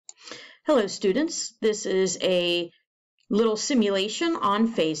Hello students, this is a little simulation on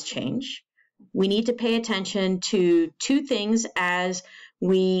phase change. We need to pay attention to two things as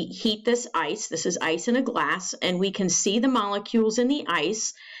we heat this ice. This is ice in a glass, and we can see the molecules in the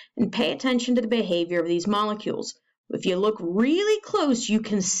ice and pay attention to the behavior of these molecules. If you look really close, you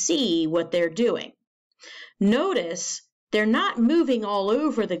can see what they're doing. Notice they're not moving all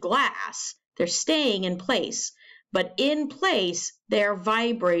over the glass. They're staying in place, but in place, they're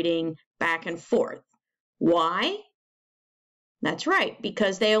vibrating back and forth. Why? That's right,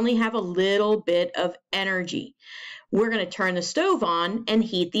 because they only have a little bit of energy. We're going to turn the stove on and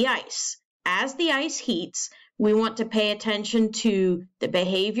heat the ice. As the ice heats, we want to pay attention to the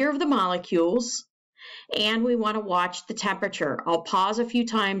behavior of the molecules, and we want to watch the temperature. I'll pause a few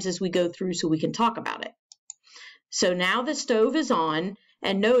times as we go through so we can talk about it. So now the stove is on,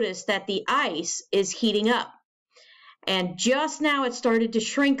 and notice that the ice is heating up. And just now it started to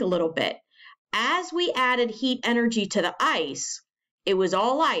shrink a little bit. As we added heat energy to the ice, it was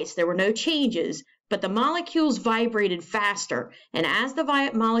all ice, there were no changes, but the molecules vibrated faster. And as the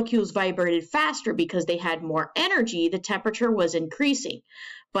molecules vibrated faster because they had more energy, the temperature was increasing.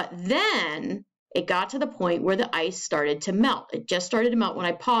 But then it got to the point where the ice started to melt. It just started to melt when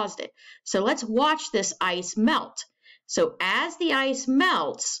I paused it. So let's watch this ice melt. So as the ice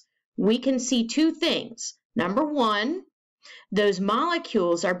melts, we can see two things. Number one, those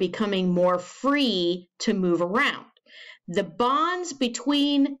molecules are becoming more free to move around. The bonds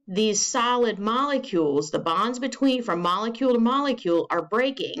between these solid molecules, the bonds between from molecule to molecule are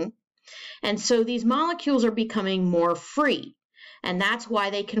breaking, and so these molecules are becoming more free, and that's why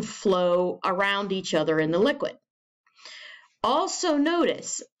they can flow around each other in the liquid. Also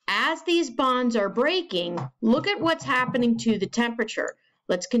notice, as these bonds are breaking, look at what's happening to the temperature.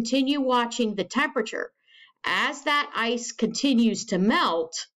 Let's continue watching the temperature. As that ice continues to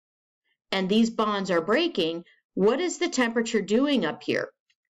melt and these bonds are breaking, what is the temperature doing up here?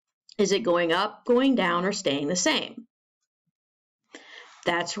 Is it going up, going down, or staying the same?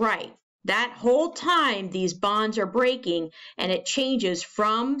 That's right. That whole time these bonds are breaking and it changes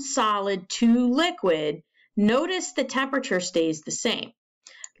from solid to liquid, notice the temperature stays the same.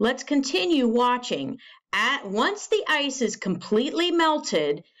 Let's continue watching. Once the ice is completely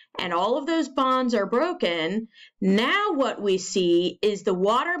melted and all of those bonds are broken, now what we see is the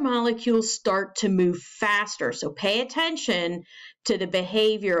water molecules start to move faster. So pay attention to the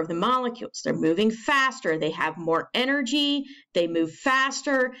behavior of the molecules. They're moving faster. They have more energy. They move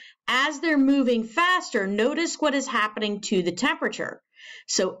faster. As they're moving faster, notice what is happening to the temperature.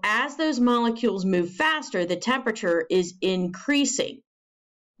 So as those molecules move faster, the temperature is increasing,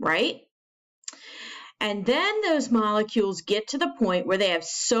 right? And then those molecules get to the point where they have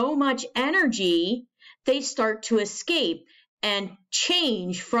so much energy, they start to escape and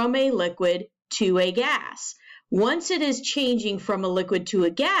change from a liquid to a gas. Once it is changing from a liquid to a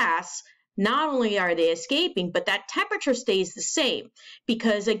gas, not only are they escaping, but that temperature stays the same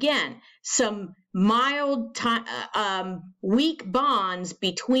because, again, some mild, weak bonds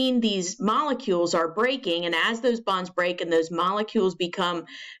between these molecules are breaking, and as those bonds break and those molecules become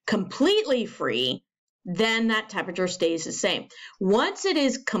completely free, then that temperature stays the same. Once it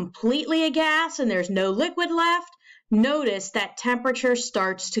is completely a gas and there's no liquid left, notice that temperature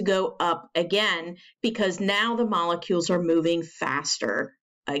starts to go up again because now the molecules are moving faster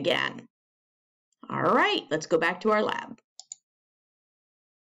again. All right, let's go back to our lab.